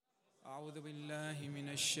أعوذ بالله من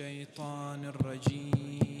الشيطان الرجيم.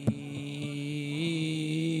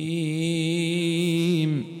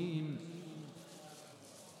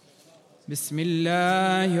 بسم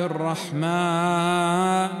الله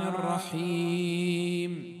الرحمن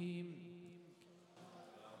الرحيم.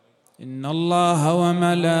 إن الله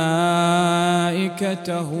وملائكته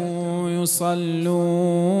يصلون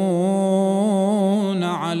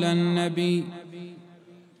على النبي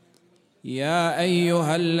يا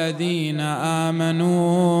أيها الذين آمنوا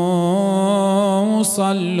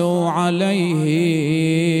صلوا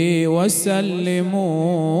عليه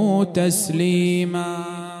وسلموا تسليما.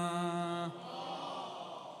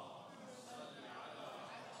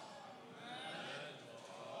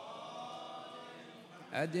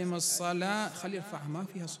 أدم الصلاة، خلي ارفعها ما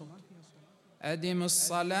فيها صوت. أدم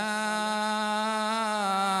الصلاة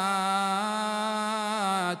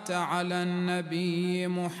على النبي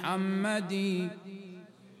محمد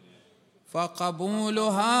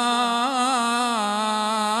فقبولها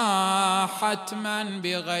حتما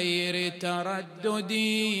بغير تردد.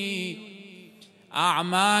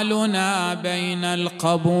 أعمالنا بين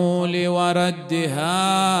القبول وردها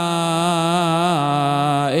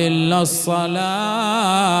إلا الصلاة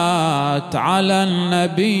على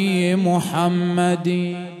النبي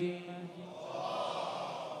محمد.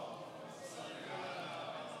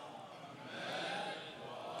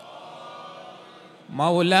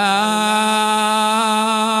 مولاي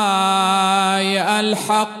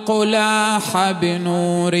الحق لاح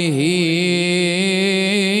بنوره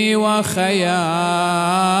وخياله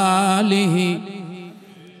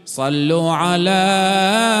صلوا على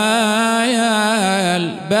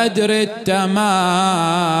البدر التمام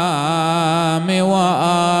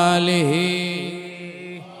وآله.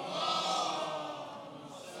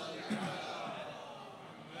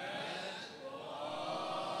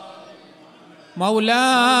 مولاي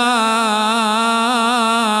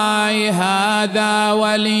هذا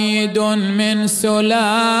وليد من سلالة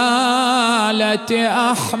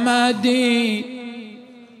أحمد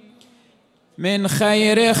من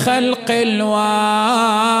خير خلق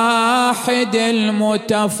الواحد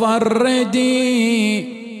المتفرد.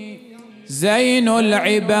 زين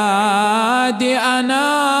العباد أنار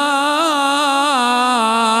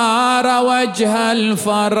وجه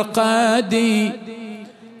الفرقد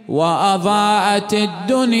وأضاءت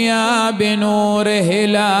الدنيا بنور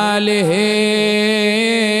هلاله.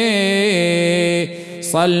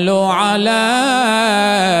 صلوا على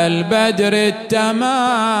البدر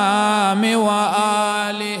التمام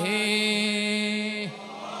وآله.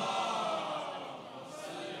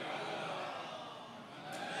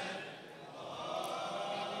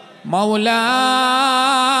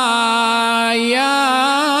 مولاي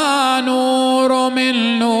يا نور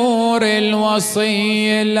من نور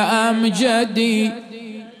الوصي الأمجد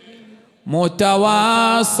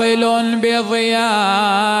متواصل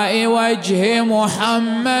بضياء وجه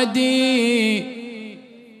محمد.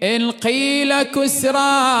 إن قيل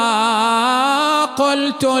كسرى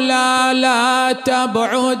قلت لا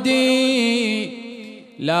تبعدي.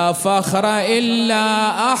 لا فخر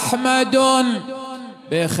إلا أحمد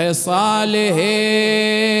بخصاله.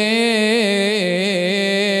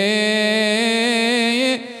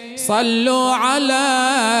 صلوا على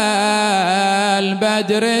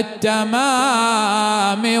البدر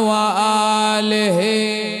التمام وآله.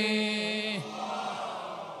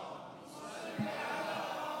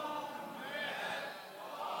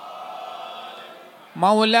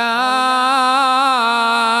 مولاي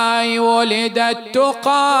ولد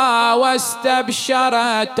التقى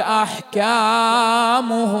واستبشرت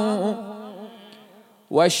أحكامه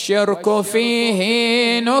والشرك فيه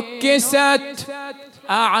نكست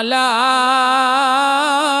أعلامه.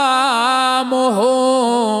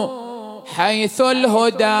 حيث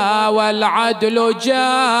الهدى والعدل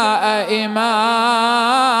جاء إمامه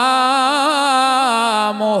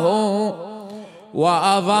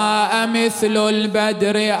وأضاء مثل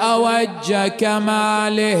البدر أوج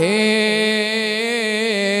كماله.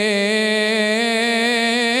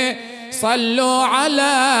 صلوا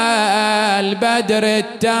على البدر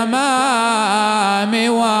التمام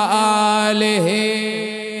وآله.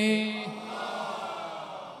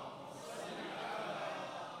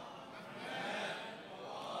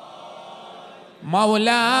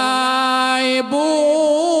 مولاي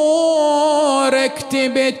بوركت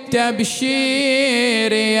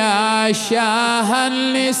بالتبشير يا شاه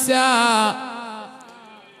النساء.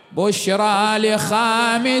 بشرى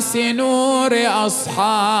لخامس نور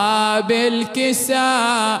أصحاب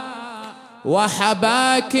الكساء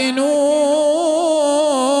وحباك نورا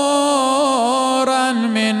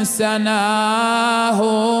من سناه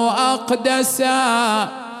أقدسا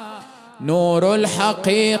نور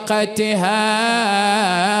الحقيقة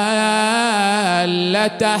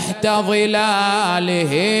هل تحت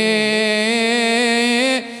ظلاله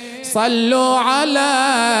صلوا على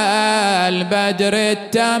البدر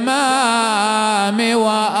التمام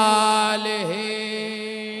وآله.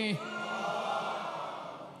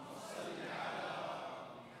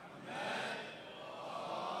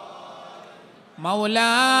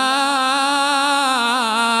 مولاي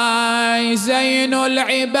زين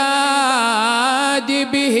العباد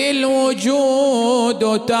به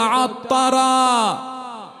الوجود تعطرا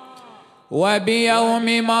وبيوم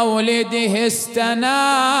مولده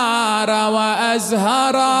استنار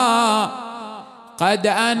وأزهرا قد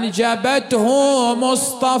أنجبته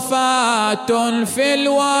مصطفاة في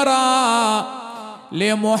الورى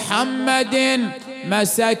لمحمد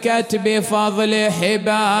مسكت بفضل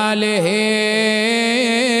حباله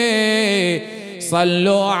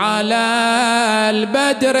صلوا على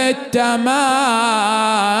البدر التمام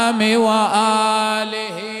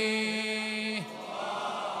وآله.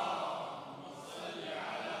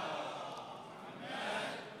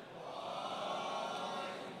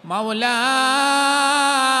 مولاي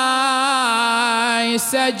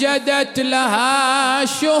سجدت لها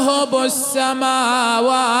شهب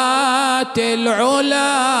السماوات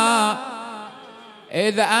العلا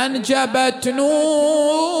إذ أنجبت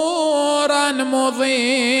نورا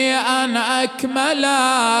مضيئا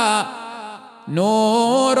أكملا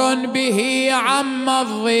نور به عم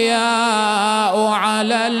الضياء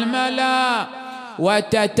على الملا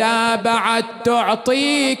وتتابعت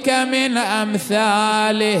تعطيك من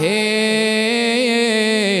أمثاله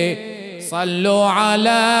صلوا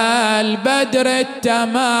على البدر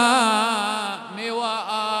التمام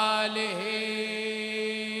وآله.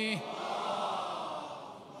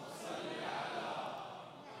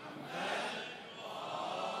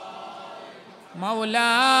 مولاي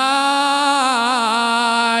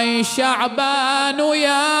شعبان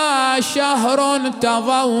يا شهر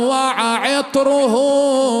تضوع عطره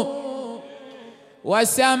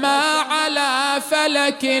وسما على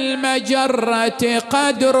فلك المجرة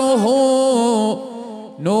قدره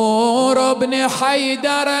نور ابن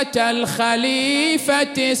حيدرة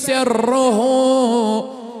الخليفة سره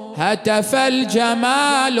هتف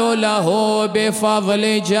الجمال له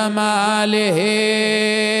بفضل جماله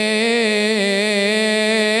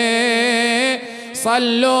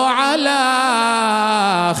صلوا على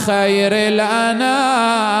خير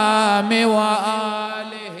الأنام وآله.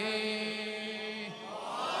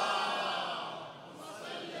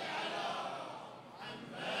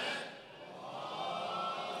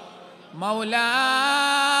 مولاي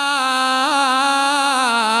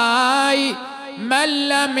من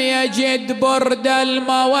لم يجد برد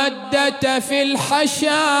المودة في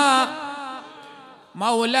الحشا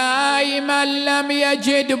مولاي من لم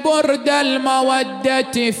يجد برد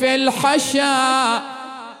المودة في الحشا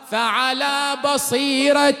فعلى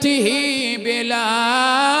بصيرته بلا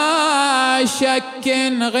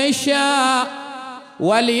شك غشا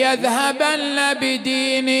وليذهبن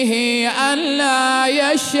بدينه أن لا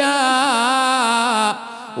يشاء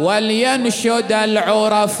ولينشد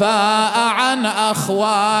العرفاء عن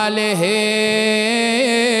أخواله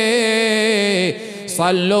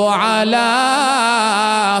صلوا على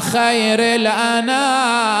خير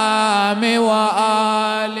الأنام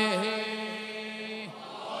وآله.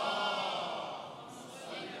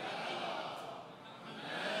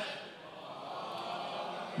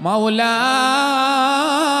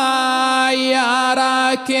 مولاي يا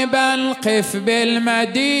راكبا قف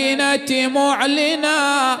بالمدينة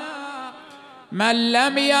معلنا من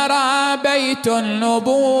لم يرى بيت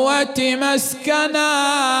النبوة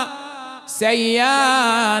مسكنا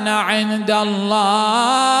سيان عند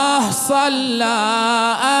الله صلى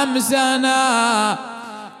أمزنا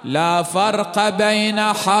لا فرق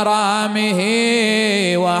بين حرامه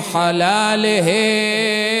وحلاله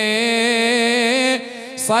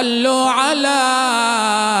صلوا على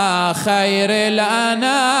خير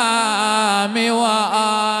الأنام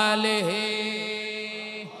وآله.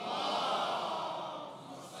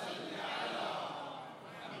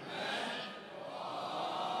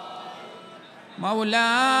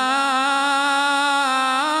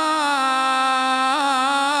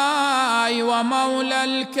 مولاي ومولى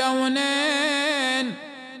الكونين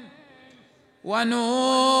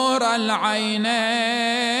ونور العينين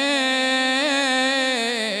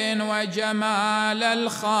وجمال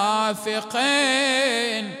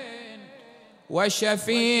الخافقين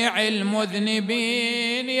وشفيع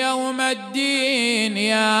المذنبين يوم الدين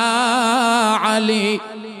يا علي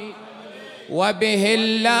وبه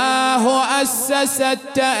الله أسس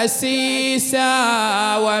التأسيس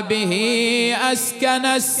وبه أسكن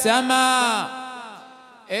السماء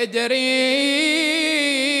إدريس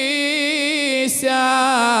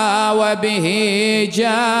وبه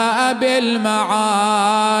جاء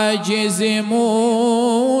بالمعاجز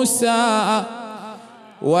موسى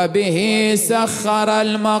وبه سخر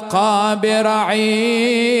المقابر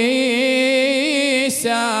عيسى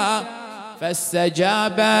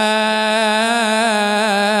فاستجابت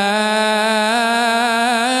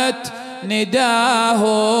نداه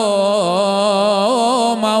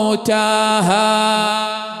موتاها.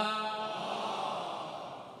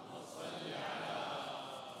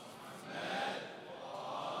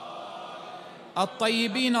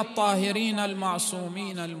 الطيبين الطاهرين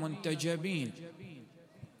المعصومين المنتجبين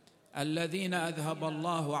الذين أذهب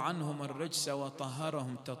الله عنهم الرجس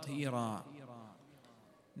وطهرهم تطهيرا،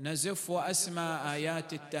 نزف أسمى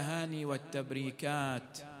آيات التهاني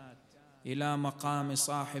والتبريكات إلى مقام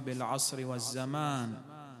صاحب العصر والزمان،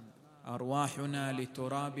 أرواحنا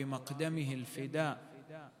لتراب مقدمه الفداء،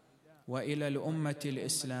 وإلى الأمة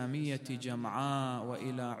الإسلامية جمعاء،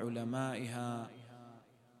 وإلى علمائها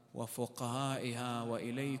وفقهائها،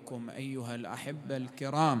 وإليكم أيها الأحبة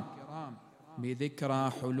الكرام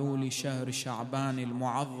بذكرى حلول شهر شعبان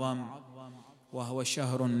المعظم، وهو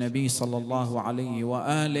شهر النبي صلى الله عليه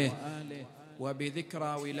وآله،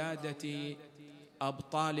 وبذكرى ولادة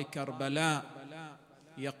أبطال كربلاء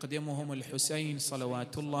يقدمهم الحسين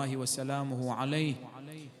صلوات الله وسلامه عليه،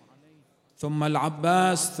 ثم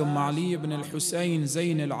العباس، ثم علي بن الحسين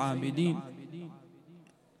زين العابدين،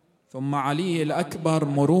 ثم علي الأكبر،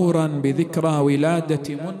 مرورا بذكرى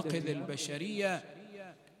ولادة منقذ البشرية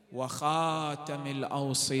وخاتم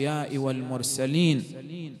الأوصياء والمرسلين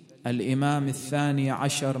الإمام الثاني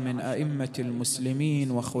عشر من أئمة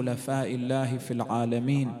المسلمين وخلفاء الله في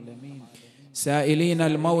العالمين، سائلين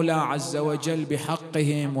المولى عز وجل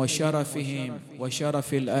بحقهم وشرفهم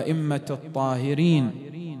وشرف الأئمة الطاهرين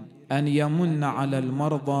أن يمن على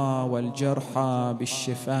المرضى والجرحى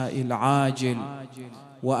بالشفاء العاجل،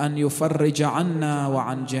 وأن يفرج عنا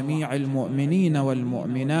وعن جميع المؤمنين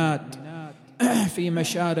والمؤمنات في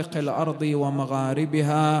مشارق الأرض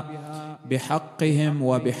ومغاربها بحقهم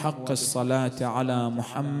وبحق الصلاة على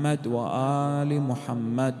محمد وآل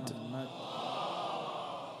محمد.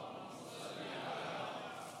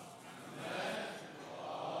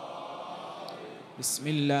 بسم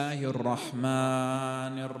الله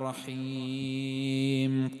الرحمن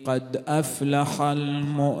الرحيم. قد أفلح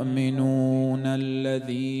المؤمنون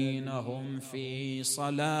الذين هم في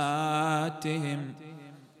صلاتهم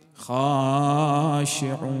خاشعون.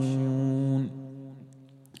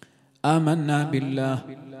 آمنا بالله،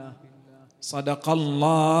 صدق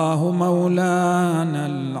الله مولانا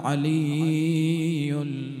العلي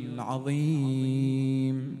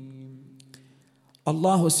العظيم.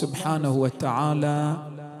 الله سبحانه وتعالى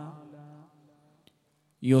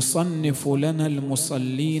يصنف لنا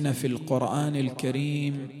المصلين في القرآن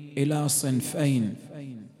الكريم إلى صنفين: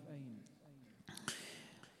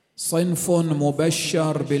 صنف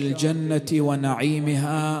مبشر بالجنة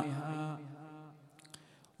ونعيمها،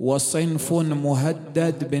 وصنف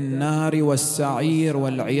مهدد بالنار والسعير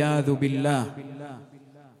والعياذ بالله.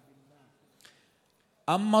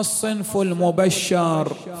 أما الصنف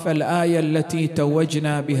المبشر فالآية التي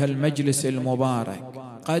توجنا بها المجلس المبارك: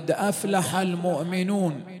 قد أفلح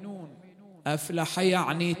المؤمنون. أفلح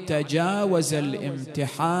يعني تجاوز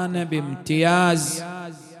الامتحان بامتياز،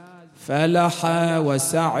 فلح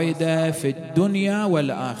وسعد في الدنيا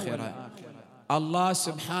والآخرة. الله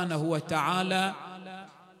سبحانه وتعالى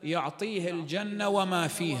يعطيه الجنة وما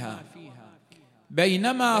فيها،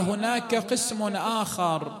 بينما هناك قسم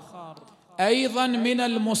آخر أيضا من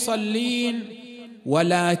المصلين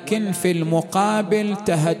ولكن في المقابل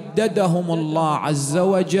تهددهم الله عز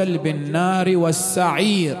وجل بالنار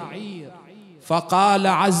والسعير، فقال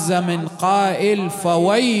عز من قائل: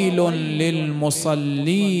 فويل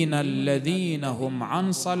للمصلين الذين هم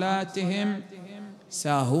عن صلاتهم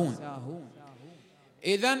ساهون.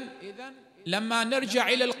 إذن لما نرجع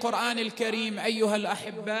إلى القرآن الكريم أيها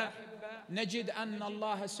الأحبة نجد أن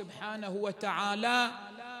الله سبحانه وتعالى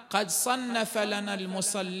قد صنف لنا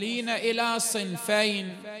المصلين إلى صنفين: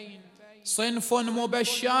 صنف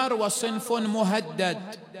مبشر وصنف مهدد.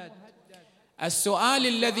 السؤال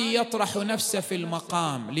الذي يطرح نفسه في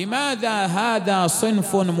المقام: لماذا هذا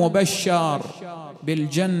صنف مبشر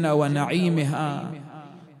بالجنة ونعيمها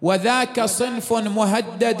وذاك صنف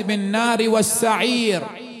مهدد بالنار والسعير،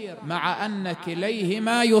 مع أن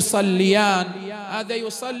كليهما يصليان؟ هذا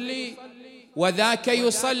يصلي وذاك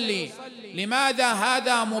يصلي، لماذا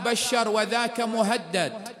هذا مبشر وذاك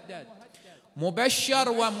مهدد؟ مبشر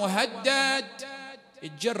ومهدد.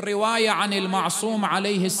 تجي الرواية عن المعصوم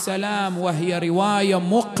عليه السلام وهي رواية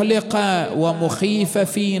مقلقة ومخيفة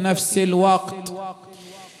في نفس الوقت.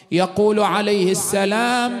 يقول عليه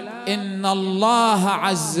السلام: إن الله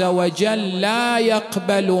عز وجل لا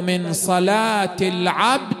يقبل من صلاة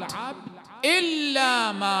العبد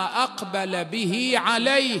إلا ما أقبل به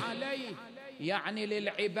عليه. يعني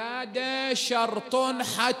للعبادة شرط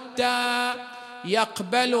حتى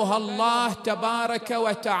يقبلها الله تبارك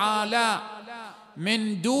وتعالى،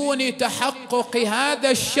 من دون تحقق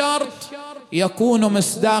هذا الشرط يكون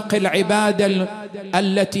مصداق العبادة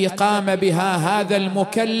التي قام بها هذا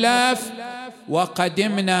المكلف: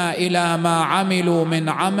 وقدمنا إلى ما عملوا من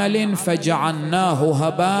عمل فجعلناه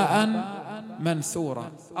هباء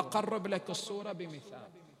منثورا. أقرب لك الصورة بمثال.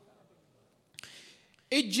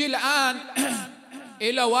 اجي الآن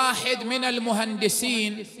إلى واحد من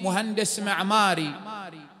المهندسين، مهندس معماري،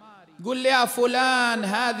 قل لي يا فلان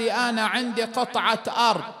هذه أنا عندي قطعة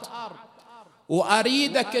أرض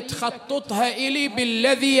وأريدك تخططها إلي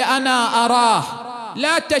بالذي أنا أراه،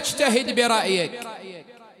 لا تجتهد برأيك،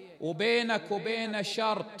 وبينك وبين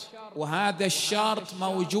شرط، وهذا الشرط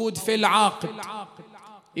موجود في العقد.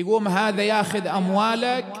 يقوم هذا ياخذ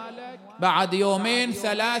أموالك، بعد يومين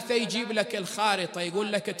ثلاثة يجيب لك الخارطة،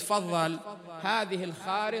 يقول لك تفضل هذه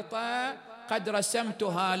الخارطة قد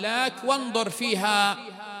رسمتها لك وانظر فيها.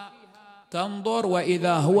 تنظر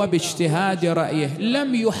وإذا هو باجتهاد رأيه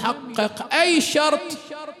لم يحقق أي شرط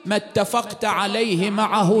ما اتفقت عليه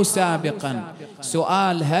معه سابقا.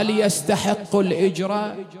 سؤال: هل يستحق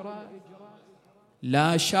الإجراء؟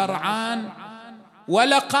 لا شرعا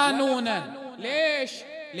ولا قانونا. ليش؟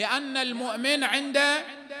 لأن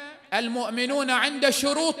المؤمنون عند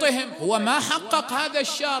شروطهم. هو ما حقق هذا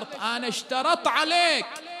الشرط، أنا اشترط عليك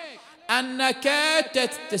أنك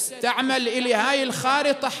تستعمل إلي هاي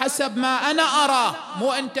الخارطة حسب ما أنا أراه،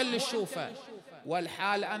 مو أنت اللي تشوفه.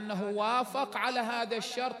 والحال أنه وافق على هذا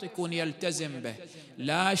الشرط يكون يلتزم به.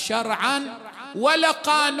 لا شرعا ولا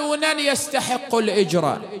قانونا يستحق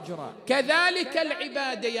الإجراء. كذلك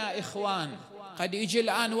العبادة يا إخوان. قد يجي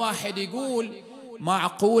الآن واحد يقول: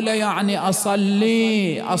 معقولة يعني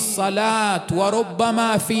أصلي الصلاة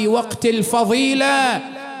وربما في وقت الفضيلة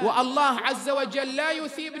والله عز وجل لا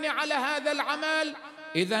يثيبني على هذا العمل؟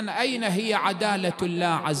 إذن أين هي عدالة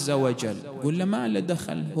الله عز وجل؟ قل له: ما له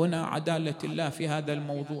دخل هنا عدالة الله في هذا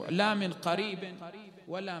الموضوع، لا من قريب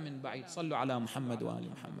ولا من بعيد. صلوا على محمد وآل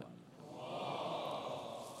محمد.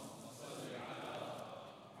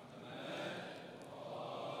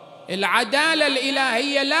 العدالة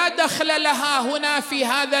الإلهية لا دخل لها هنا في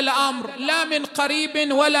هذا الأمر، لا من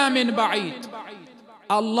قريب ولا من بعيد.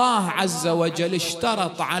 الله عز وجل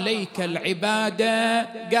اشترط عليك العبادة،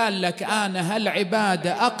 قال لك أنا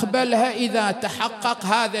هالعبادة أقبلها إذا تحقق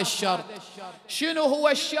هذا الشرط. شنو هو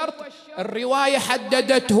الشرط؟ الرواية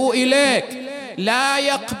حددته إليك: لا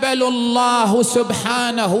يقبل الله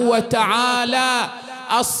سبحانه وتعالى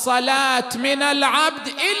الصلاة من العبد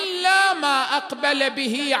إلا ما أقبل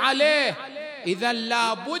به عليه. إذن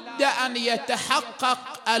لا بد أن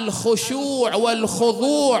يتحقق الخشوع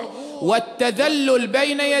والخضوع والتذلل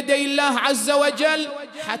بين يدي الله عز وجل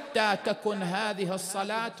حتى تكون هذه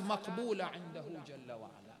الصلاة مقبولة عنده جل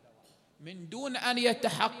وعلا. من دون أن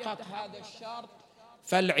يتحقق هذا الشرط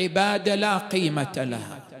فالعبادة لا قيمة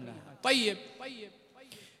لها. طيب،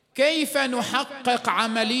 كيف نحقق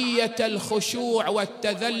عملية الخشوع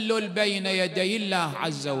والتذلل بين يدي الله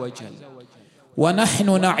عز وجل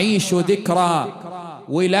ونحن نعيش ذكرى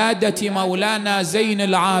ولادة مولانا زين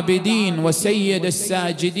العابدين وسيد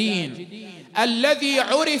الساجدين، الذي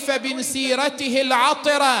عرف بسيرته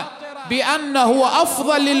العطرة بأنه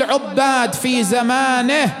أفضل العباد في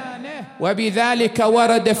زمانه؟ وبذلك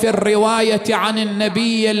ورد في الرواية عن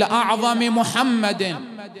النبي الأعظم محمد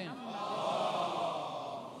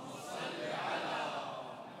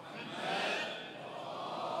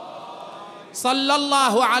صلى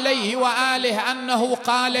الله عليه وآله أنه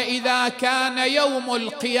قال: إذا كان يوم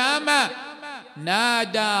القيامة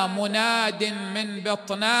نادى مناد من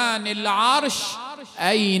بطنان العرش: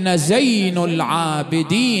 أين زين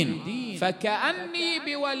العابدين؟ فكأني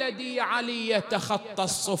بولدي علي يتخطى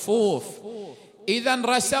الصفوف. إذن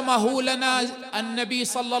رسمه لنا النبي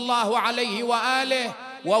صلى الله عليه وآله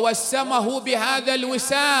ووسمه بهذا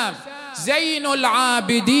الوسام: زين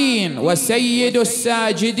العابدين وسيد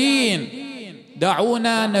الساجدين.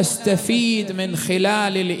 دعونا نستفيد من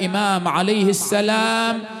خلال الإمام عليه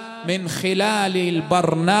السلام، من خلال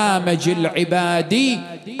البرنامج العبادي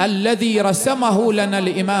الذي رسمه لنا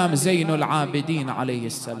الإمام زين العابدين عليه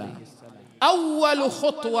السلام. أول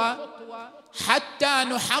خطوة حتى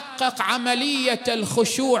نحقق عملية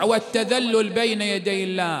الخشوع والتذلل بين يدي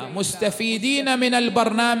الله، مستفيدين من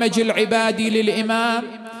البرنامج العبادي للإمام،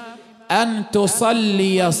 أن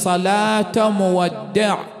تصلي صلاة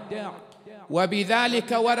مودع.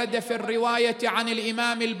 وبذلك ورد في الرواية عن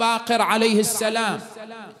الإمام الباقر عليه السلام،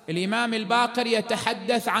 الإمام الباقر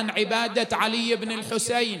يتحدث عن عبادة علي بن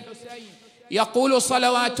الحسين، يقول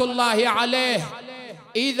صلوات الله عليه: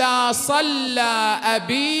 إذا صلى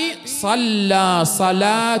أبي صلى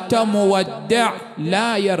صلاة مودع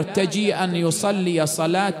لا يرتجي أن يصلي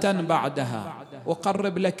صلاة بعدها.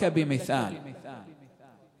 أقرب لك بمثال.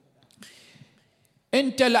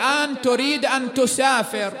 أنت الآن تريد أن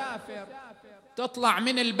تسافر، تطلع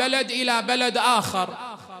من البلد إلى بلد آخر،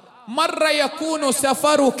 مرة يكون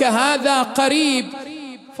سفرك هذا قريب،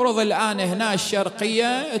 فرض الآن هنا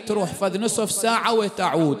الشرقية تروح فذ نصف ساعة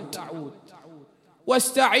وتعود.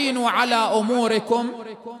 واستعينوا على أموركم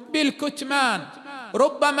بالكتمان،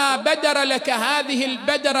 ربما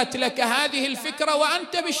بدرت لك هذه الفكرة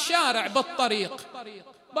وأنت بالشارع بالطريق.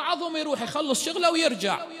 بعضهم يروح يخلص شغله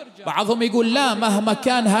ويرجع، بعضهم يقول لا، مهما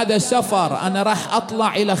كان هذا سفر أنا راح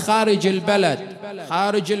أطلع إلى خارج البلد،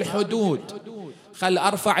 خارج الحدود، خل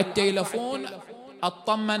أرفع التليفون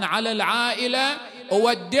أطمن على العائلة،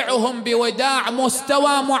 أودعهم بوداع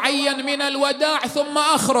مستوى معين من الوداع ثم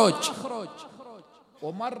أخرج.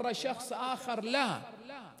 ومرة شخص آخر لا،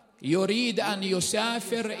 يريد أن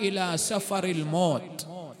يسافر إلى سفر الموت،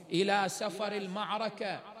 إلى سفر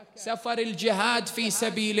المعركة، سفر الجهاد في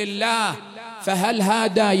سبيل الله. فهل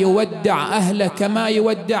هذا يودع أهله كما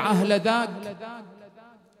يودع أهل ذاك؟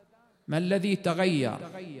 ما الذي تغير؟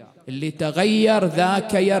 اللي تغير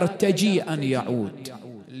ذاك يرتجي أن يعود،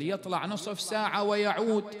 اللي يطلع نصف ساعة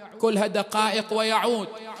ويعود، كلها دقائق ويعود.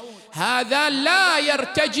 هذا لا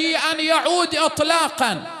يرتجي أن يعود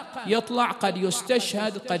إطلاقا، يطلع قد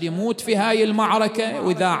يستشهد، قد يموت في هاي المعركة،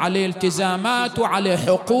 وإذا عليه التزامات وعليه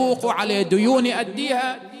حقوق وعليه ديون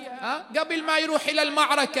يؤديها قبل ما يروح إلى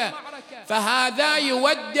المعركة. فهذا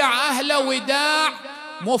يودع أهل وداع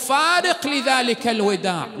مفارق لذلك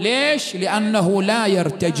الوداع. ليش؟ لأنه لا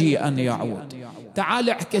يرتجي أن يعود. تعال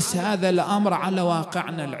اعكس هذا الأمر على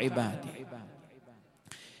واقعنا العبادي.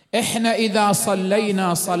 إحنا إذا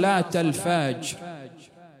صلينا صلاة الفجر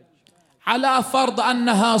على فرض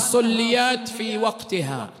أنها صليت في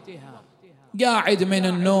وقتها، قاعد من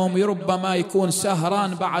النوم، ربما يكون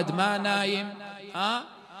سهران بعد ما نايم،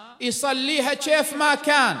 يصليها كيف ما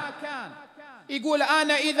كان، يقول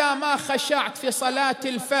أنا إذا ما خشعت في صلاة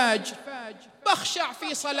الفجر بخشع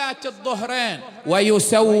في صلاة الظهرين،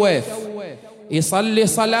 ويسوف يصلي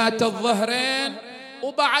صلاة الظهرين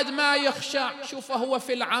وبعد ما يخشع، شوف هو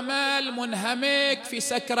في العمل منهمك في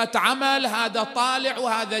سكرة عمل، هذا طالع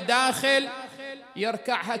وهذا داخل،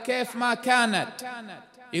 يركعها كيف ما كانت،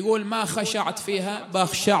 يقول ما خشعت فيها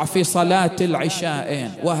بخشع في صلاة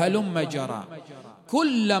العشاءين، وهلم جرى.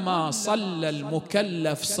 كلما صلى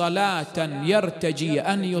المكلف صلاة يرتجي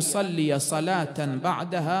أن يصلي صلاة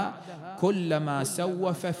بعدها، كلما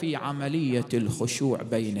سوف في عملية الخشوع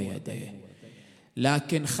بين يديه.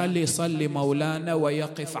 لكن خلي يصلي مولانا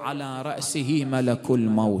ويقف على رأسه ملك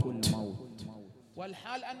الموت،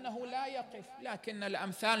 والحال أنه لا يقف، لكن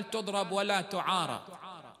الأمثال تضرب ولا تعارى.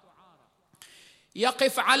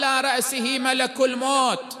 يقف على رأسه ملك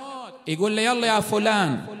الموت، يقول لي يلا يا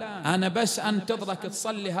فلان أنا بس أنتظرك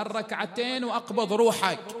تصلي هالركعتين وأقبض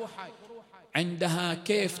روحك. عندها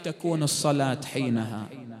كيف تكون الصلاة حينها؟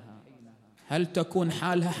 هل تكون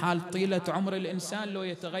حالها حال طيلة عمر الإنسان لو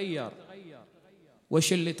يتغير؟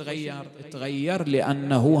 وش اللي تغير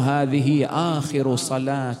لأنه هذه آخر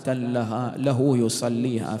صلاة له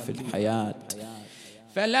يصليها في الحياة،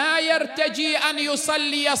 فلا يرتجي أن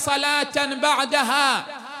يصلي صلاة بعدها.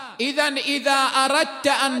 إذن إذا أردت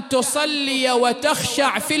أن تصلي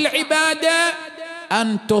وتخشع في العبادة،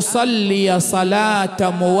 أن تصلي صلاة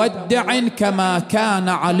مودع كما كان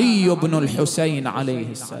علي بن الحسين عليه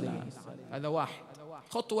السلام. هذا واحد.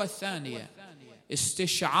 خطوة الثانية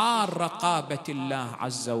استشعار رقابة الله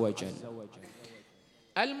عز وجل.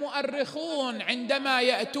 المؤرخون عندما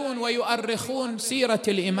يأتون ويؤرخون سيرة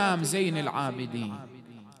الإمام زين العابدين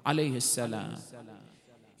عليه السلام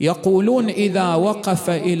يقولون إذا وقف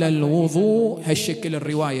إلى الوضوء، هالشكل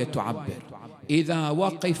الرواية تعبر، إذا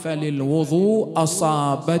وقف للوضوء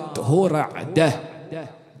أصابته رعدة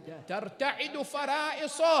ترتعد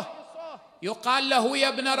فرائصه، يقال له يا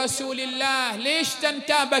ابن رسول الله ليش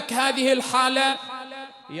تنتابك هذه الحالة؟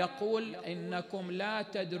 يقول إنكم لا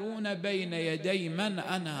تدرون بين يدي من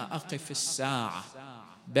أنا أقف الساعة،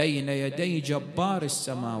 بين يدي جبار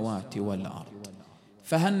السماوات والأرض.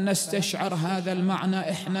 فهل نستشعر هذا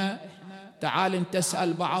المعنى إحنا؟ تعال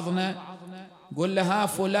تسأل بعضنا قل لها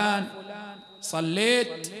فلان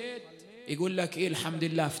صليت؟ يقول لك إيه الحمد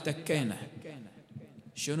لله افتكينا.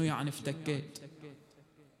 شنو يعني افتكيت؟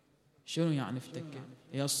 شنو يعني افتكيت؟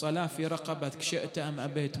 يا الصلاة في رقبتك شئت أم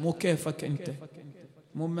أبيت، مو كيفك أنت،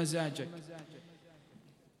 مو مزاجك.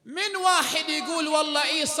 من واحد يقول والله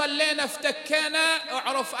إيه صلينا افتكينا،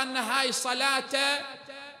 اعرف أن هاي صلاته.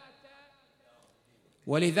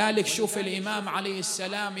 ولذلك شوف الإمام عليه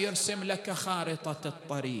السلام يرسم لك خارطة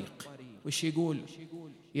الطريق. وش يقول؟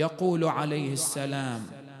 يقول عليه السلام: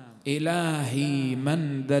 إلهي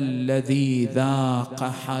من ذا الذي ذاق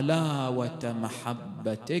حلاوة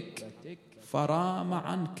محبتك فرام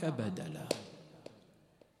عنك بدلا.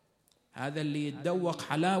 هذا اللي يتذوق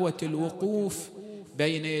حلاوة الوقوف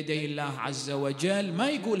بين يدي الله عز وجل ما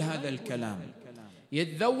يقول هذا الكلام.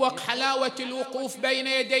 يتذوق حلاوة الوقوف بين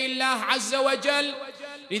يدي الله عز وجل.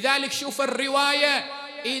 لذلك شوف الرواية: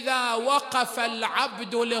 إذا وقف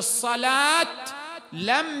العبد للصلاة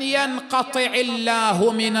لم ينقطع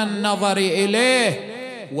الله من النظر إليه،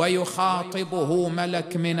 ويخاطبه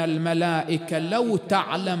ملك من الملائكة: لو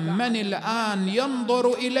تعلم من الآن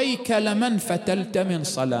ينظر إليك لمن فتلت من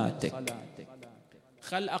صلاتك.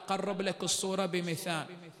 خل أقرب لك الصورة بمثال.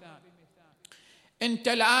 أنت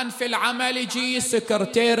الآن في العمل، يجي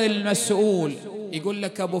سكرتير المسؤول يقول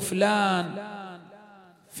لك: أبو فلان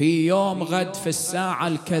في يوم غد في الساعة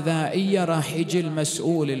الكذائية راح يجي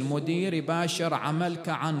المسؤول المدير يباشر عملك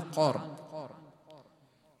عن قرب.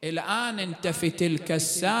 الآن أنت في تلك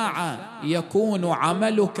الساعة يكون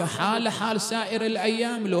عملك حال سائر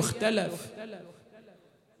الأيام، لو اختلف.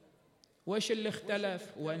 وش اللي اختلف؟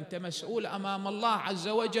 وأنت مسؤول أمام الله عز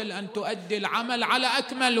وجل أن تؤدي العمل على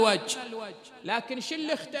أكمل وجه. لكن شو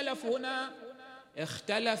اللي اختلف هنا؟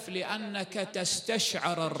 اختلف لأنك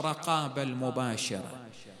تستشعر الرقابة المباشرة.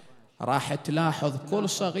 راح تلاحظ كل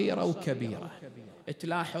صغيرة وكبيرة،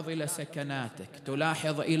 تلاحظ إلى سكناتك،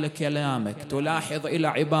 تلاحظ إلى كلامك، تلاحظ إلى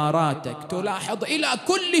عباراتك، تلاحظ إلى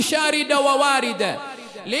كل شاردة وواردة.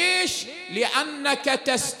 ليش؟ لأنك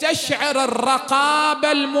تستشعر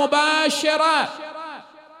الرقابة المباشرة.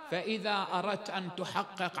 فإذا أردت أن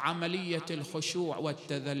تحقق عملية الخشوع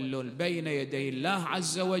والتذلل بين يدي الله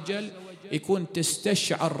عز وجل يكون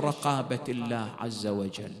تستشعر رقابة الله عز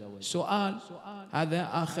وجل. سؤال هذا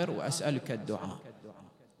آخر وأسألك الدعاء: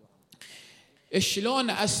 شلون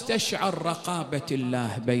أستشعر رقابة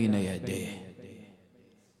الله بين يديه؟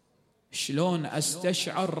 شلون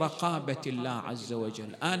أستشعر رقابة الله عز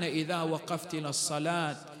وجل؟ أنا إذا وقفت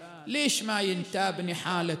للصلاة ليش ما ينتابني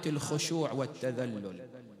حالة الخشوع والتذلل؟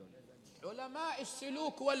 علماء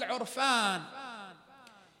السلوك والعرفان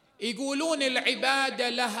يقولون العبادة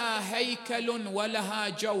لها هيكل ولها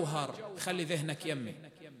جوهر. خلي ذهنك يمي.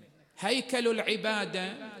 هيكل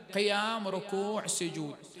العبادة قيام ركوع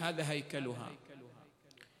سجود، هذا هيكلها.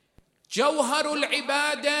 جوهر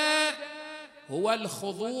العبادة هو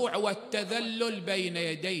الخضوع والتذلل بين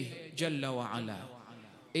يديه جل وعلا.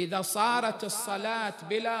 إذا صارت الصلاة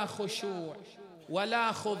بلا خشوع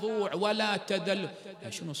ولا خضوع ولا تذلل،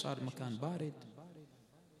 شنو صار؟ مكان بارد،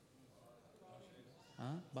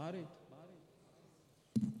 بارد.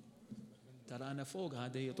 ترى أنا فوق،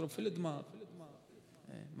 هذا يضرب في الدماغ.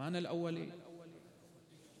 ما أنا الأولي.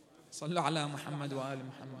 صلوا على محمد وآل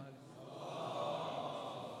محمد.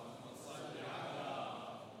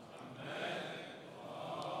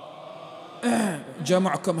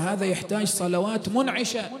 جمعكم هذا يحتاج صلوات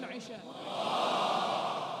منعشة.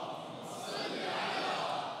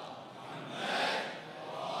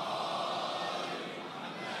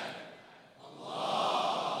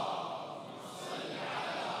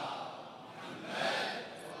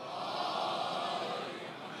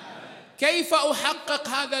 كيف أحقق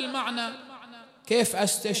هذا المعنى؟ كيف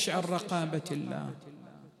أستشعر رقابة الله؟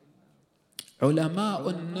 علماء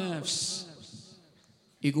النفس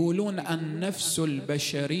يقولون النفس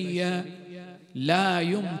البشرية لا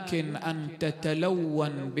يمكن أن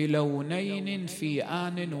تتلون بلونين في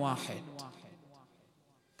آن واحد.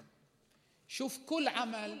 شوف، كل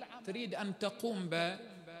عمل تريد أن تقوم به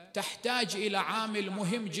تحتاج إلى عامل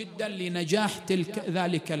مهم جدا لنجاح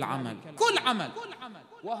ذلك العمل. كل عمل،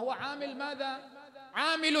 وهو عامل ماذا؟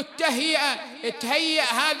 عامل التهيئة. تهيئ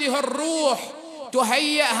هذه الروح،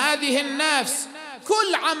 تهيئ هذه النفس.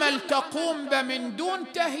 كل عمل تقوم به من دون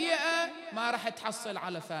تهيئة ما راح تحصل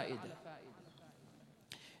على فائدة.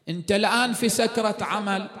 أنت الآن في سكرة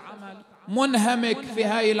عمل، منهمك في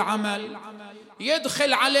هاي العمل،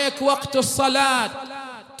 يدخل عليك وقت الصلاة،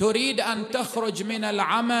 تريد أن تخرج من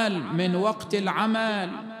العمل من وقت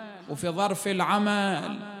العمل وفي ظرف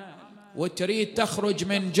العمل، وتريد تخرج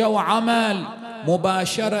من جو عمل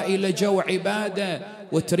مباشرة إلى جو عبادة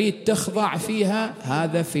وتريد تخضع فيها،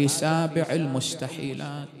 هذا في سابع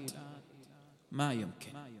المستحيلات، ما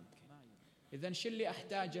يمكن. إذن شو اللي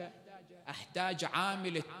أحتاجه؟ أحتاج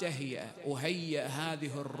عامل التهيئة، أهيئ هذه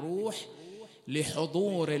الروح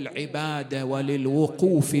لحضور العبادة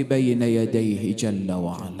وللوقوف بين يديه جل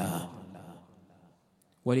وعلا.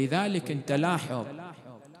 ولذلك انت لاحظ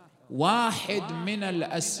واحد من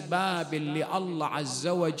الأسباب اللي الله عز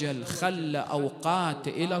وجل خلى أوقات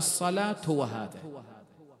إلى الصلاة هو هذا.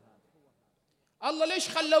 الله ليش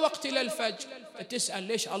خلى وقت إلى الفجر؟ تسأل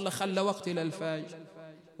ليش الله خلى وقت إلى الفجر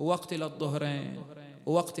ووقت إلى الظهرين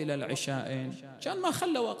ووقت إلى العشاءين؟ كان ما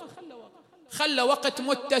خلى وقت، خلى وقت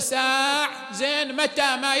متسع. زين،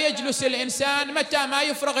 متى ما يجلس الإنسان، متى ما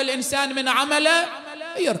يفرغ الإنسان من عمله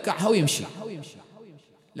يركعها ويمشي.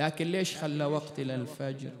 لكن ليش خلى وقت إلى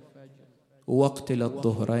الفجر ووقت إلى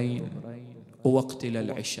الظهرين ووقت إلى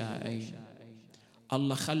العشاءين؟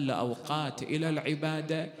 الله خلى أوقات إلى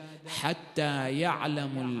العبادة حتى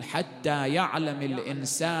يعلم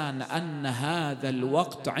الإنسان أن هذا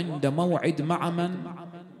الوقت عند موعد مع من؟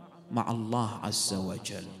 مع الله عز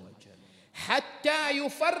وجل، حتى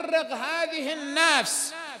يفرغ هذه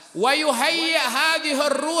النفس ويهيئ هذه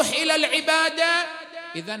الروح إلى العبادة.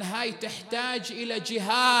 إذن هاي تحتاج إلى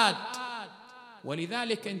جهاد.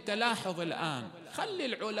 ولذلك انت لاحظ الآن، خلي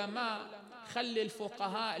العلماء، خلي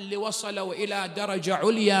الفقهاء اللي وصلوا إلى درجة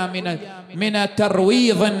عليا من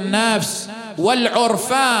ترويض النفس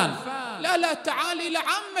والعرفان، لا تعال إلى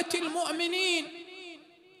عامة المؤمنين،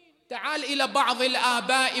 تعال إلى بعض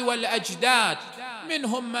الآباء والأجداد،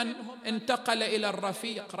 منهم من انتقل إلى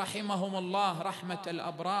الرفيق رحمهم الله رحمة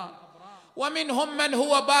الأبرار، ومنهم من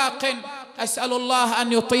هو باق، أسأل الله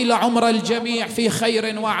أن يطيل عمر الجميع في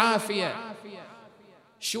خير وعافية.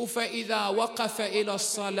 شوف إذا وقف إلى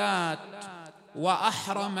الصلاة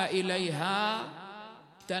وأحرم إليها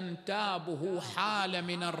تنتابه حالة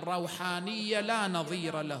من الروحانية لا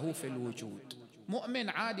نظير له في الوجود. مؤمن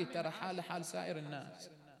عادي ترى حال سائر الناس،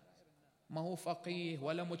 ما هو فقيه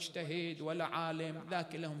ولا مجتهد ولا عالم،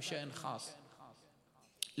 ذاك لهم شأن خاص،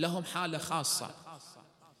 لهم حالة خاصة.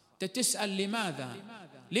 تسأل لماذا؟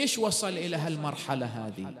 ليش وصل إلى هالمرحلة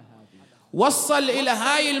هذه؟ وصل إلى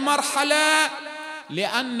هاي المرحلة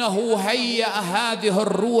لأنه هيأ هذه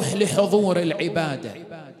الروح لحضور العبادة.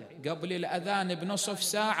 قبل الأذان بنصف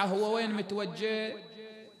ساعة هو وين متوجه؟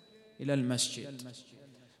 إلى المسجد.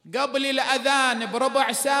 قبل الأذان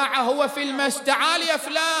بربع ساعة هو في المسجد. تعال يا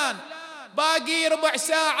فلان، باقي ربع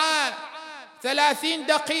ساعة 30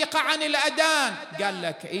 دقيقة عن الأذان. قال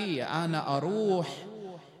لك إيه، أنا أروح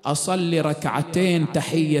أصلي ركعتين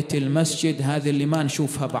تحية المسجد، هذه اللي ما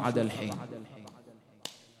نشوفها بعد الحين،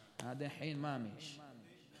 هذا الحين ما مش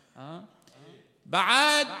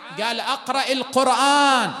بعد. قال أقرأ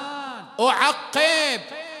القرآن، أعقب.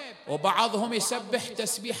 وبعضهم يسبح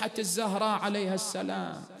تسبيحة الزهراء عليها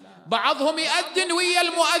السلام، بعضهم يؤذن ويا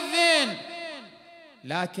المؤذن.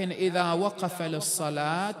 لكن إذا وقف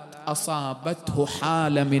للصلاة أصابته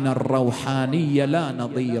حالة من الروحانية لا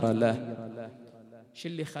نظير له. شو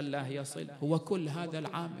اللي خلاه يصل؟ هو كل هذا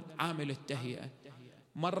العامل، عامل التهيئة.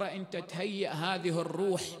 مرة أنت تهيئ هذه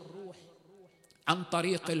الروح عن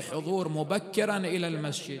طريق الحضور مبكرا إلى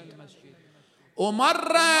المسجد،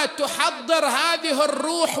 ومرة تحضر هذه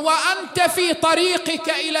الروح وأنت في طريقك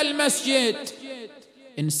إلى المسجد.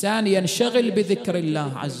 إنسان ينشغل بذكر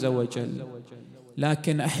الله عز وجل،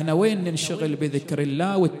 لكن احنا وين ننشغل بذكر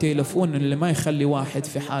الله؟ والتليفون اللي ما يخلي واحد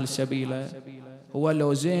في حال سبيله. هو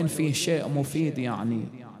لو زين فيه شيء مفيد يعني،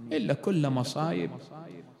 إلا كل مصايب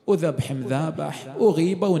وذبح مذابح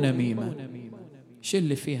وغيبة ونميمة. شو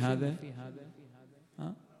اللي فيه هذا؟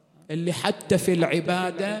 اللي حتى في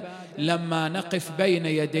العبادة لما نقف بين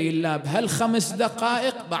يدي الله بهال5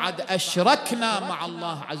 دقائق بعد أشركنا مع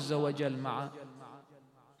الله عز وجل معه.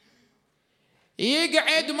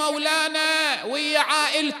 يقعد مولانا ويا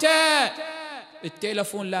عائلته،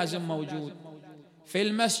 التليفون لازم موجود في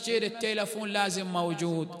المسجد، التليفون لازم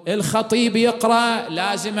موجود. الخطيب يقرأ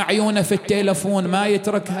لازم عيونه في التليفون ما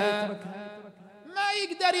يتركها، ما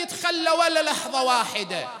يقدر يتخلى ولا لحظة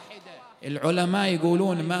واحدة. العلماء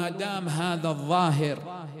يقولون ما دام هذا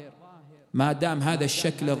الظاهر، ما دام هذا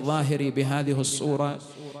الشكل الظاهري بهذه الصورة،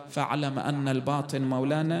 فاعلم أن الباطن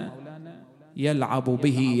مولانا يلعب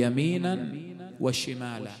به يمينا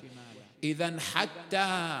وشمالا. إذن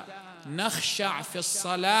حتى نخشع في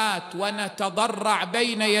الصلاة ونتضرع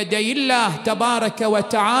بين يدي الله تبارك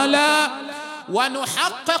وتعالى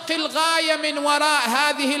ونحقق الغاية من وراء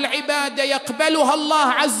هذه العبادة يقبلها الله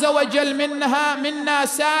عز وجل منا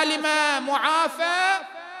سالمة معافى،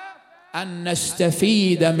 أن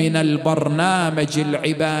نستفيد من البرنامج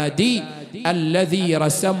العبادي الذي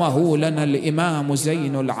رسمه لنا الإمام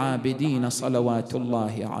زين العابدين صلوات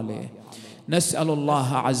الله عليه. نسأل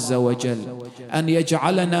الله عز وجل أن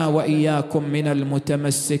يجعلنا وإياكم من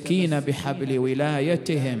المتمسكين بحبل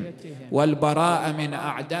ولايتهم والبراء من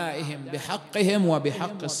أعدائهم بحقهم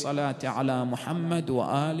وبحق الصلاة على محمد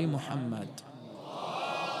وآل محمد.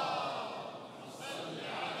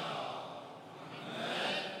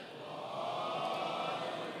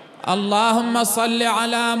 اللهم صل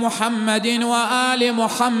على محمد وآل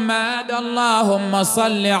محمد. اللهم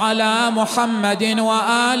صل على محمد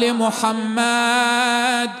وآل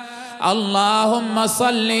محمد. اللهم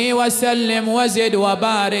صل وسلم وزد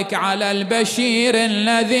وبارك على البشير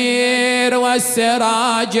النذير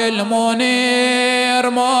والسراج المنير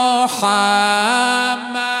محمد.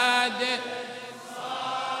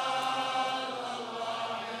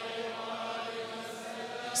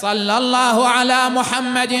 صلى الله على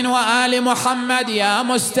محمد وآل محمد. يا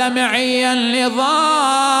مستمعي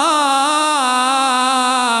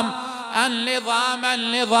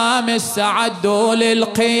النظام استعدوا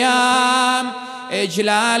للقيام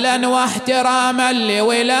إجلالا واحتراما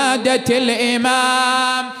لولادة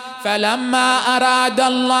الإمام. فلما أراد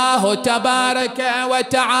الله تبارك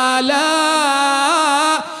وتعالى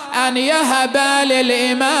أن يهب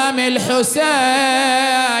للإمام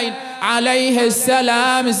الحسين عليه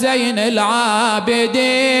السلام زين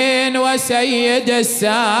العابدين وسيد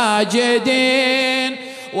الساجدين،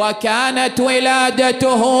 وكانت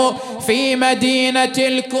ولادته في مدينة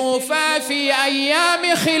الكوفة في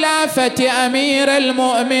أيام خلافة أمير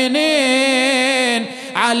المؤمنين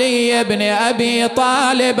علي بن أبي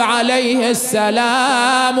طالب عليه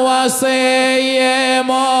السلام وصي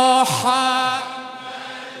محمد.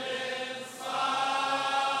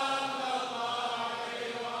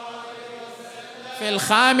 في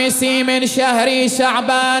 5 من شهر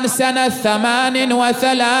شعبان سنة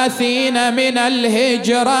 38 من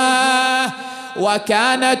الهجرة،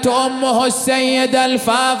 وكانت أمه السيدة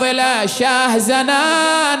الفاضلة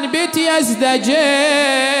شاهزنان بنت يزدجر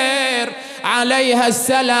عليها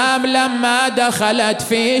السلام لما دخلت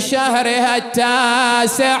في شهرها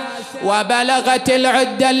 9 وبلغت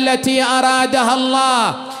العدة التي أرادها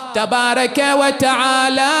الله تبارك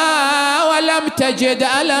وتعالى، ولم تجد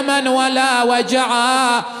ألما ولا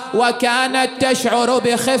وجعا، وكانت تشعر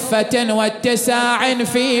بخفة واتساع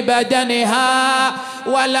في بدنها،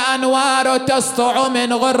 والأنوار تسطع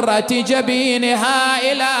من غرة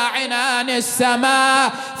جبينها إلى عنان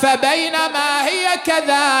السماء. فبينما هي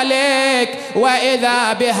كذلك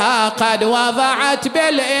وإذا بها قد وضعت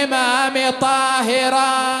بالإمام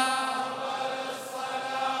طاهرا.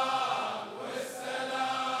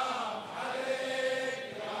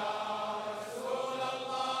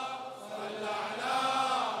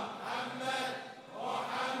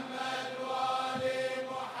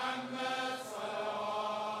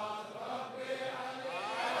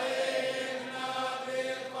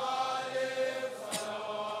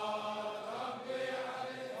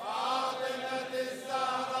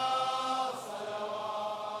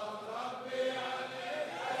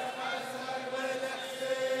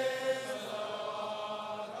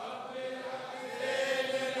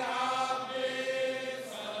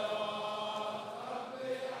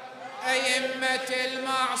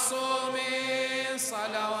 المعصومين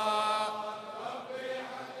صلوات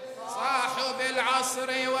صاحب العصر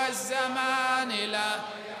والزمان له،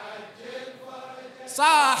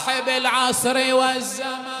 صاحب العصر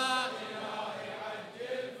والزمان،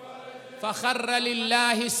 فخر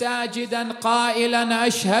لله ساجدا قائلا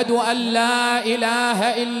أشهد أن لا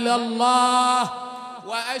إله إلا الله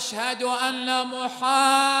وأشهد أن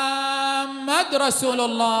محمد رسول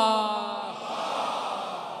الله.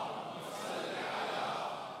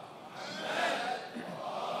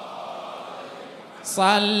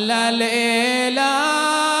 صلى الإله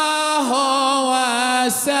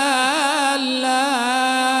وسلم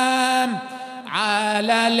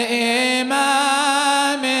على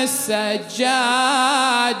الإمام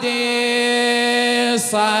السجاد.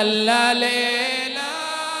 صلى الإله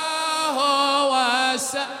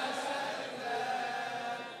وسلم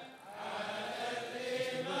على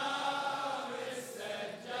الإمام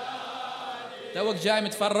السجاد. توك جاي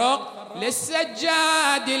متفرق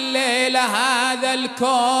للسجاد الليلة هذا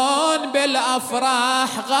الكون بالأفراح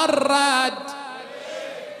غرد،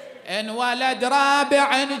 انولد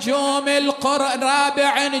رابع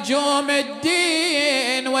نجوم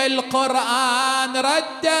الدين والقرآن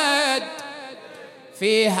ردد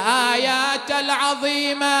فيه آيات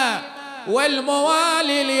العظيمة،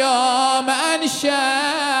 والموالي اليوم أنشد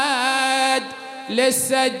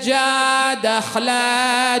للسجاد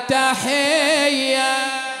أحلى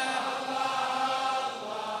تحية.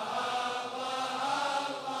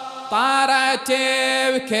 طارت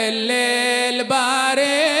بكل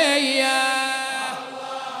البرية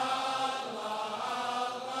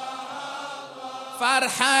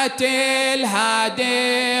فرحة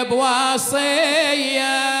الهادي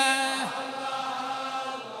بوصية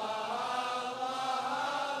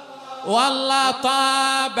والله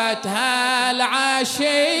طابت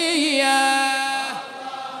هالعشية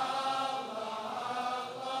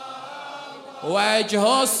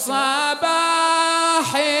وجه الصباح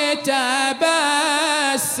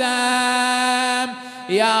تبسم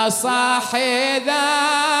يا صاحي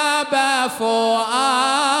ذاب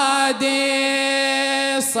فؤادي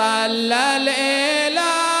صلى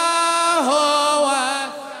الإله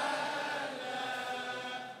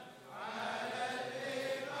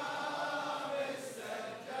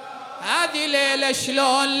هذه ليلة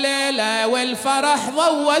شلون ليلة والفرح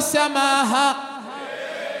ضوى سماها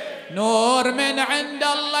نور من عند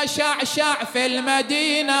الله شعشع في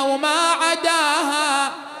المدينة وما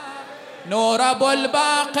عداها نور أبو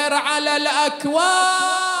الباقر على الأكوان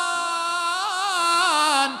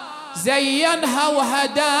زينها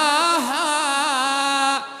وهداها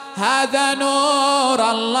هذا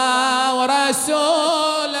نور الله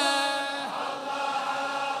ورسوله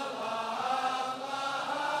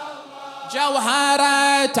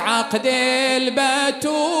جوهرة عقد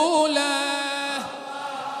البتولة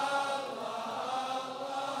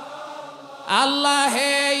الله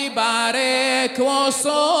يبارك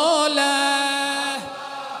وصوله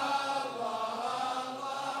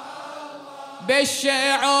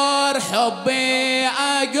بالشعور حبي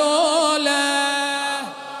أقوله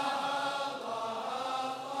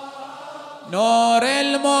نور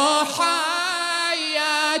المحيا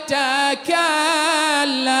تكلم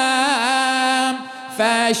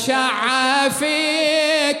فشع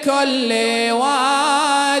في كل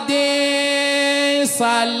وادي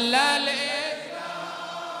صلى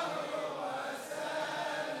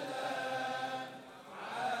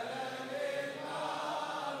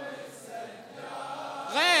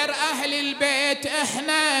غير أهل البيت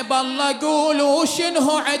إحنا بالله قولوا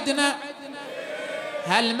شنو عدنا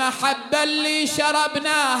هالمحبة اللي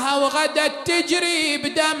شربناها وغدت تجري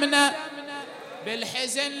بدمنا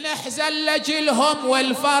بالحزن نحزن لجلهم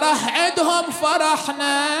والفرح عدهم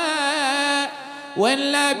فرحنا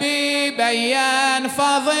والنبي بيان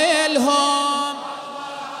فضلهم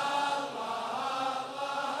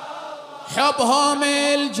حبهم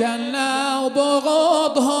الجنة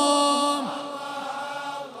وبغضهم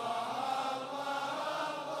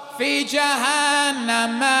في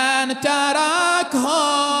جهنم من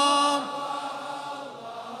تركهم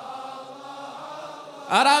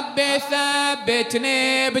ربي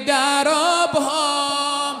ثبتني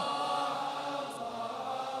بدربهم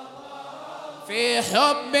في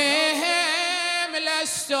حبهم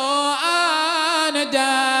لست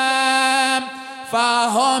أندم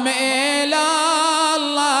فهم إلى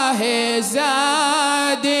الله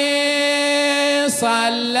زادي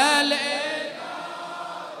صلى الله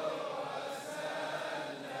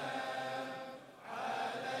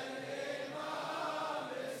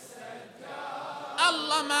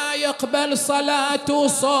ما يقبل صلاة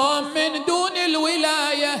وصوم من دون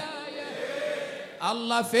الولاية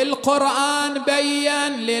الله في القرآن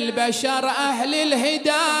بيّن للبشر أهل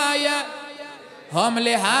الهداية هم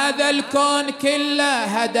لهذا الكون كله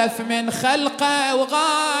هدف من خلقه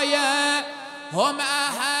وغاية هم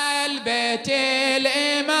أهل بيت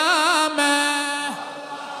الإمام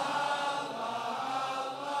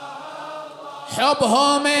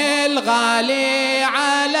حبهم الغالي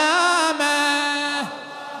علامة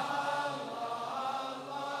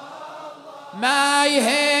ما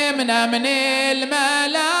يهمنا من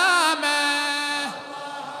الملامة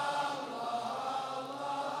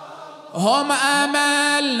هم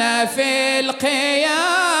أملنا في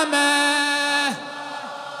القيامة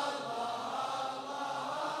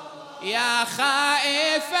يا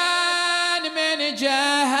خائفا من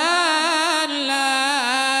جهنم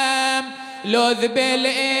لذ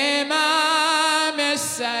بالإمام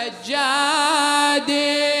السجاد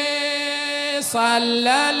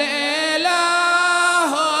صلى الإله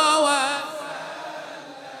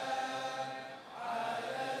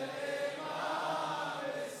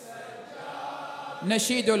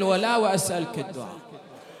نشيد الولاء وأسألك الدعاء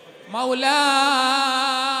مولاي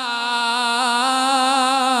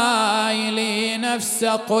لي نفس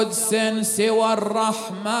قدس سوى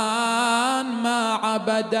الرحمن ما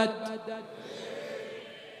عبدت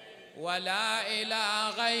ولا إلى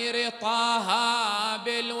غير طه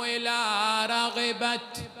بالولا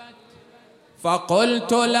رغبت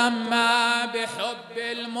فقلت لما بحب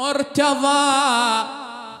المرتضى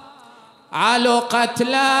علقت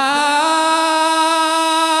لا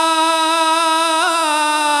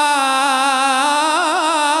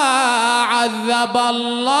أبى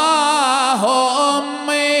الله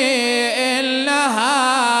أمي إنها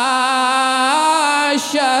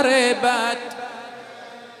شربت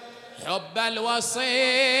حب الوصي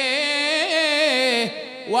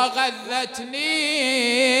وغذتني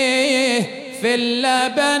في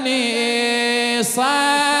اللبن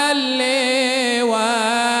صلي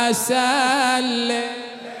وسلم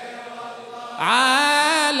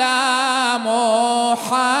على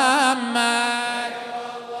محمد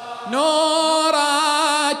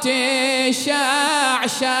نورات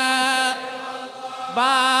شعشع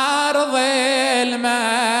بارض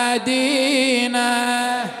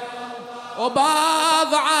المدينة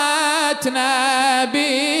وبضعة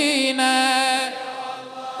نبينا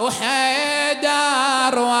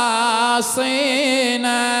وحيدر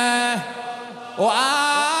واصينا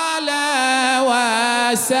وآل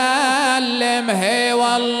وسلم هي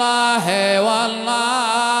والله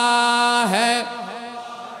والله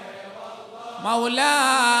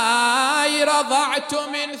مولاي رضعت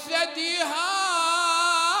من ثديها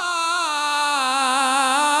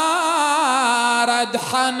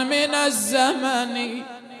ردحا من الزمن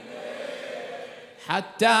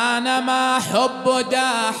حتى نما حب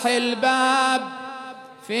داح الباب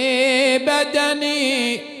في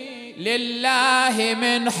بدني لله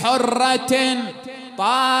من حرة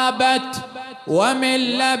طابت ومن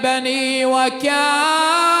لبني وكان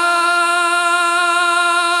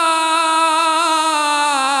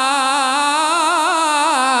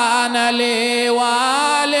لي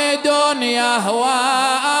والد يهوى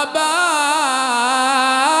أبا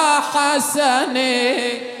حسن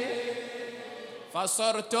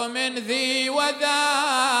فصرت من ذي وذا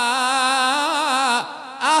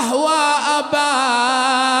أهوى أبا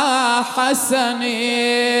حسن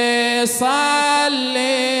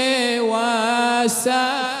صلي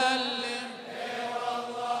وسلم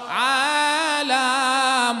على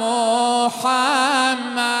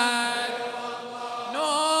محمد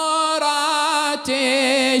نورات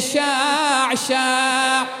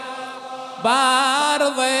شعشع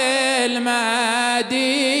بارض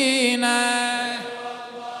المدينة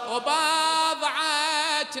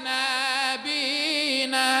وبضعة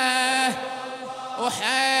نبينا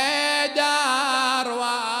وحيدر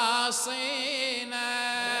واصينا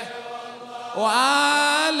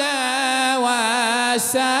وآل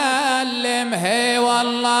وسلم هي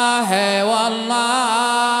والله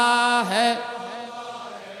والله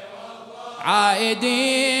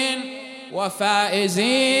عائدين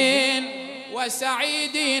وفائزين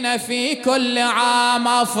وسعيدين في كل عام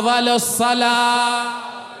أفضل الصلاة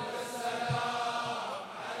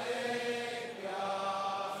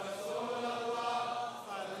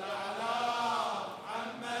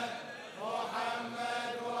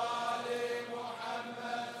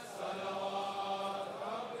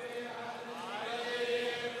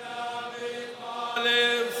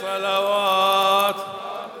صلوات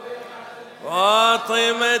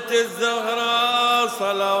فاطمة الزهراء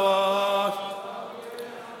صلوات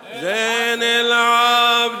زين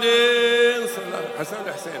العابدين حسن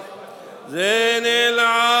حسين زين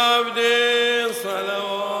العابدين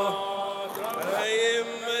صلوات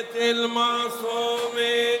أئمة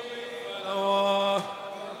المعصومين صلوات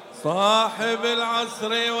صاحب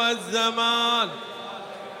العصر والزمان.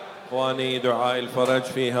 إخواني دعاء الفرج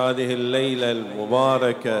في هذه الليلة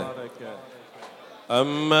المباركة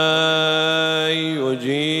أما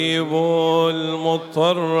يجيب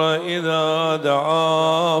المضطر إذا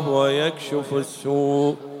دعاه ويكشف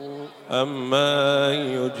السوء أما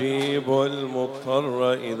يجيب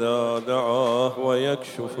المضطر إذا دعاه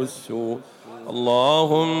ويكشف السوء.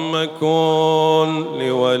 اللهم كن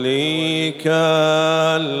لوليك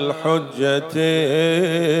الحجة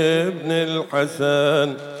ابن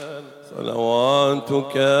الحسن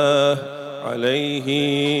صلواتك عليه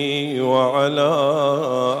وعلى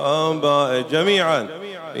آبائه جميعا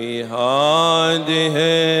في هذه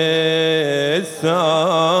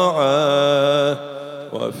الساعة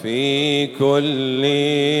وفي كل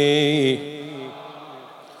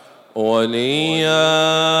وليا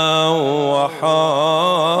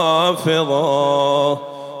وحافظا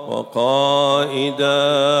وقائدا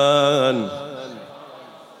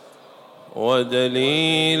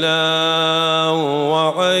ودليلا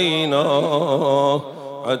وعينا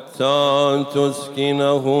حتى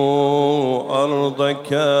تسكنه أرضك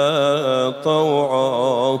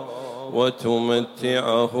طوعا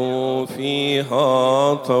وتمتعه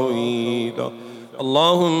فيها طويلا.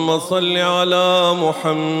 اللهم صل على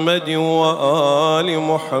محمد وآل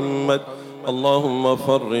محمد اللهم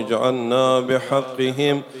فرج عنا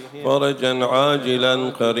بحقهم فرجا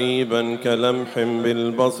عاجلا قريبا كلمح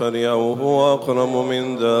بالبصر أو هو أقرب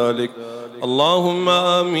من ذلك. اللهم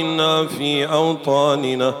آمنا في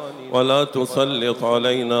أوطاننا ولا تسلط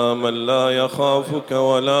علينا من لا يخافك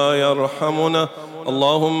ولا يرحمنا.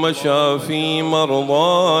 اللهم شافي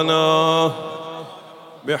مرضانا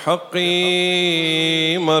بحق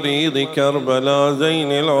مريض كربلاء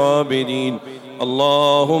زين العابدين.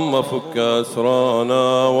 اللهم فك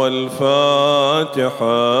أسرانا.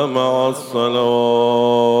 والفاتحة مع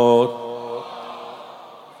الصلوات.